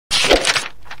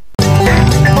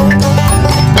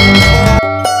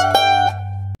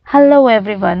Hello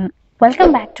everyone,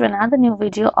 welcome back to another new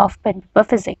video of Pen Paper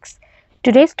Physics.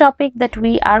 Today's topic that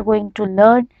we are going to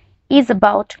learn is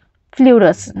about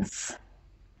fluorescence.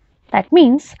 That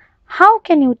means how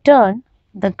can you turn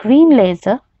the green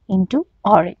laser into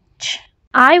orange?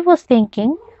 I was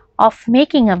thinking of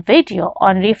making a video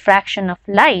on refraction of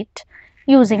light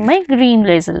using my green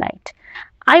laser light.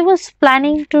 I was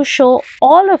planning to show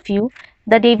all of you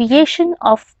the deviation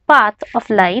of path of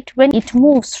light when it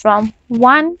moves from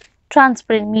one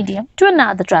transparent medium to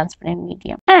another transparent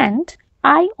medium. And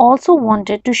I also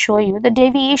wanted to show you the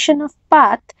deviation of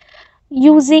path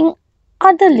using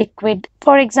other liquid,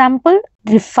 for example,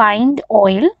 refined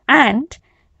oil and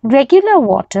regular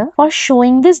water for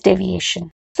showing this deviation.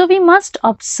 So we must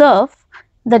observe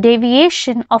the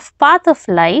deviation of path of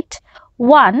light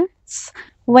once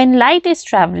when light is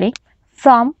traveling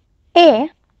from air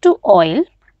to oil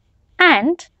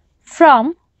and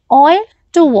from oil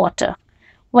to water.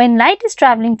 When light is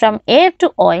traveling from air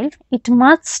to oil, it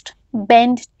must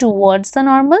bend towards the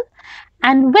normal,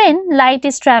 and when light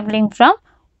is traveling from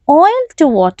oil to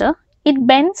water, it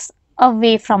bends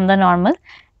away from the normal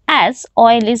as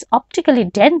oil is optically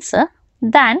denser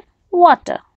than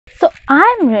water. So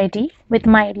I am ready with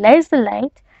my laser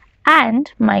light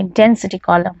and my density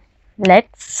column.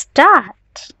 Let's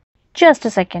start. Just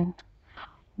a second.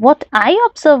 What I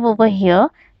observe over here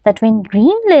that when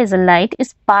green laser light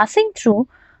is passing through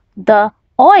the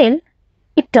oil,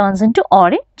 it turns into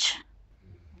orange.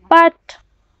 But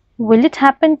will it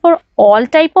happen for all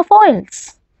type of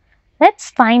oils? Let's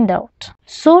find out.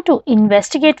 So to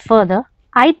investigate further,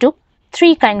 I took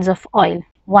 3 kinds of oil.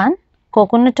 1.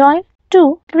 Coconut oil,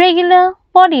 2. regular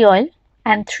body oil,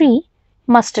 and 3.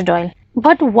 mustard oil.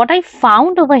 But what I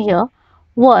found over here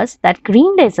was that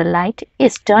green laser light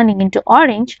is turning into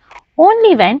orange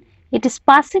only when it is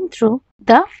passing through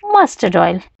the mustard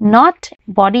oil, not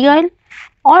body oil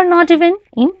or not even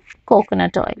in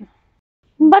coconut oil.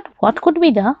 But what could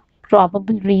be the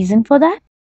probable reason for that?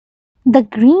 The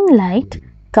green light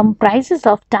comprises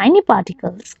of tiny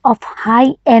particles of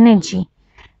high energy.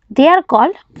 They are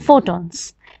called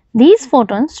photons. These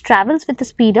photons travels with the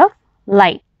speed of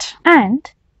light, and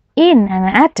in an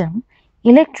atom,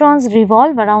 electrons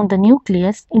revolve around the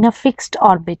nucleus in a fixed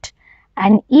orbit,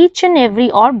 and each and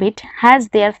every orbit has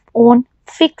their own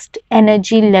fixed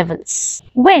energy levels.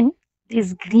 When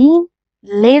this green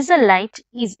laser light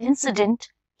is incident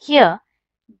here,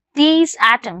 these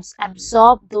atoms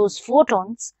absorb those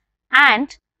photons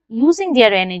and using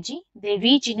their energy, they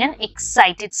reach in an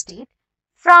excited state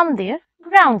from their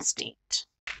ground state.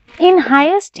 In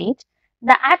higher state,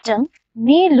 the atom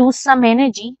may lose some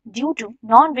energy due to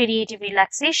non-radiative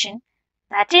relaxation,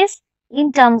 that is,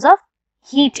 in terms of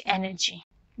heat energy.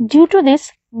 Due to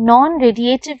this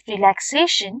non-radiative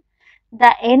relaxation,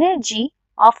 the energy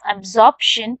of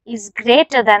absorption is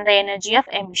greater than the energy of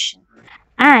emission,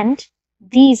 and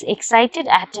these excited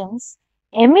atoms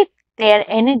emit their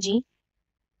energy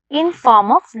in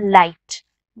form of light,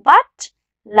 but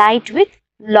light with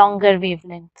longer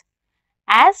wavelength,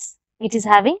 as it is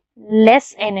having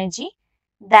less energy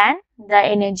than the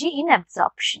energy in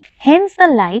absorption. Hence, the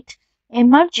light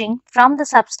emerging from the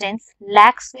substance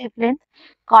lacks wavelength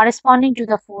corresponding to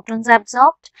the photons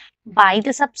absorbed by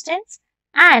the substance,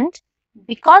 and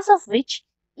because of which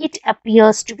it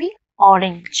appears to be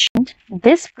orange.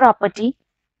 This property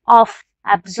of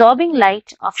absorbing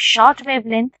light of short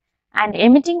wavelength and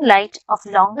emitting light of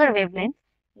longer wavelength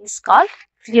is called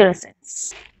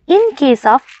fluorescence. In case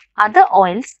of other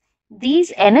oils,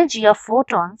 these energy of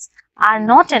photons are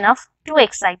not enough to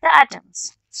excite the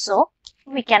atoms. So,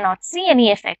 we cannot see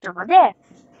any effect over there.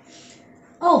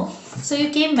 Oh, so you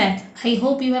came back. I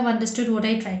hope you have understood what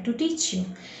I tried to teach you.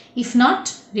 If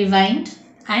not, rewind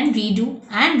and redo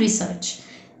and research.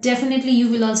 Definitely you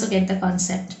will also get the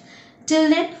concept. Till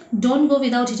then, don't go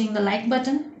without hitting the like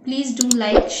button. Please do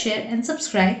like, share and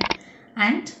subscribe,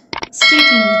 and stay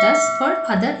tuned with us for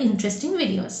other interesting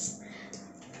videos.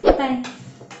 Bye.